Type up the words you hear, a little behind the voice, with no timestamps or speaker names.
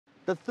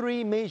The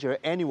three major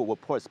annual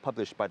reports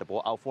published by the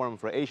Boao Forum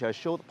for Asia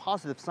showed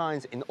positive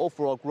signs in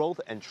overall growth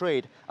and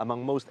trade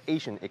among most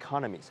Asian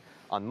economies.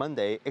 On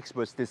Monday,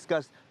 experts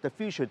discussed the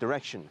future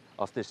direction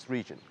of this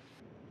region.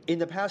 In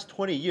the past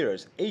 20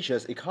 years,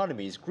 Asia's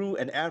economies grew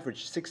an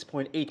average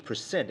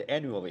 6.8%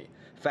 annually,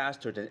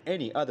 faster than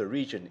any other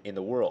region in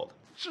the world.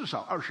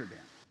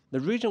 The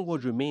region will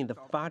remain the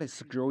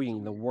fastest growing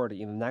in the world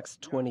in the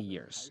next 20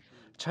 years.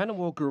 China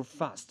will grow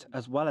fast,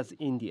 as well as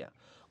India.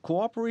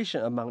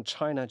 Cooperation among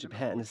China,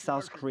 Japan, and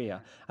South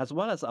Korea, as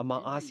well as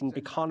among ASEAN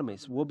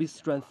economies, will be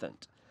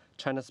strengthened.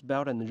 China's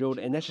Belt and Road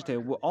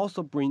Initiative will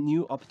also bring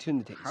new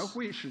opportunities.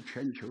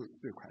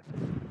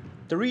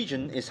 The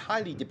region is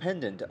highly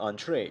dependent on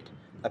trade.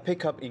 A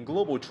pickup in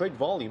global trade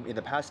volume in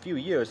the past few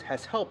years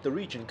has helped the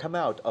region come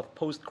out of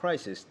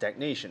post-crisis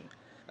stagnation.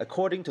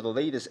 According to the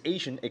latest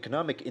Asian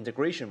Economic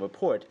Integration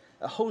Report,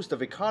 a host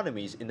of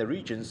economies in the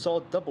region saw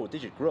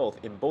double-digit growth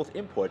in both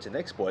imports and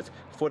exports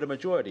for the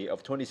majority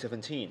of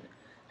 2017.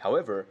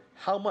 However,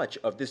 how much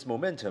of this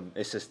momentum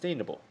is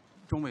sustainable?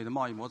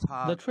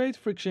 The trade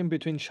friction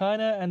between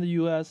China and the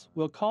U.S.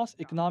 will cause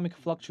economic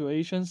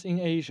fluctuations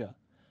in Asia.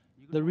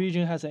 The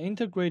region has an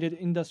integrated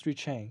industry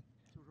chain.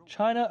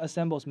 China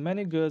assembles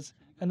many goods,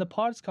 and the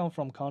parts come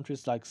from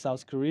countries like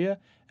South Korea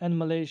and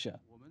Malaysia.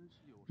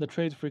 The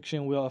trade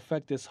friction will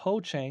affect this whole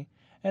chain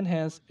and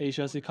hence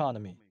Asia's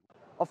economy.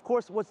 Of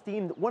course, what's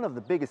deemed one of the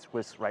biggest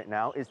risks right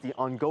now is the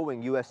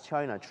ongoing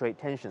U.S.-China trade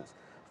tensions.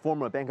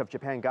 Former Bank of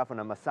Japan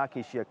Governor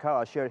Masaki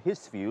Shikawa shared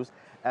his views,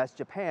 as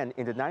Japan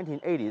in the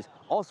 1980s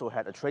also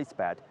had a trade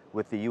spat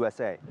with the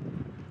USA.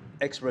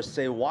 Experts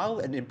say while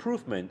an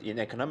improvement in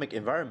economic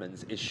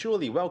environments is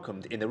surely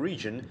welcomed in the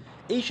region,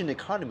 Asian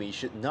economies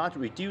should not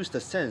reduce the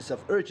sense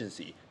of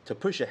urgency to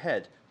push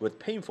ahead with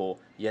painful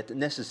yet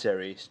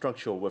necessary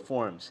structural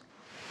reforms.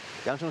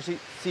 Yang Chengxi,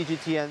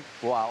 CGTN,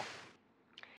 Boao.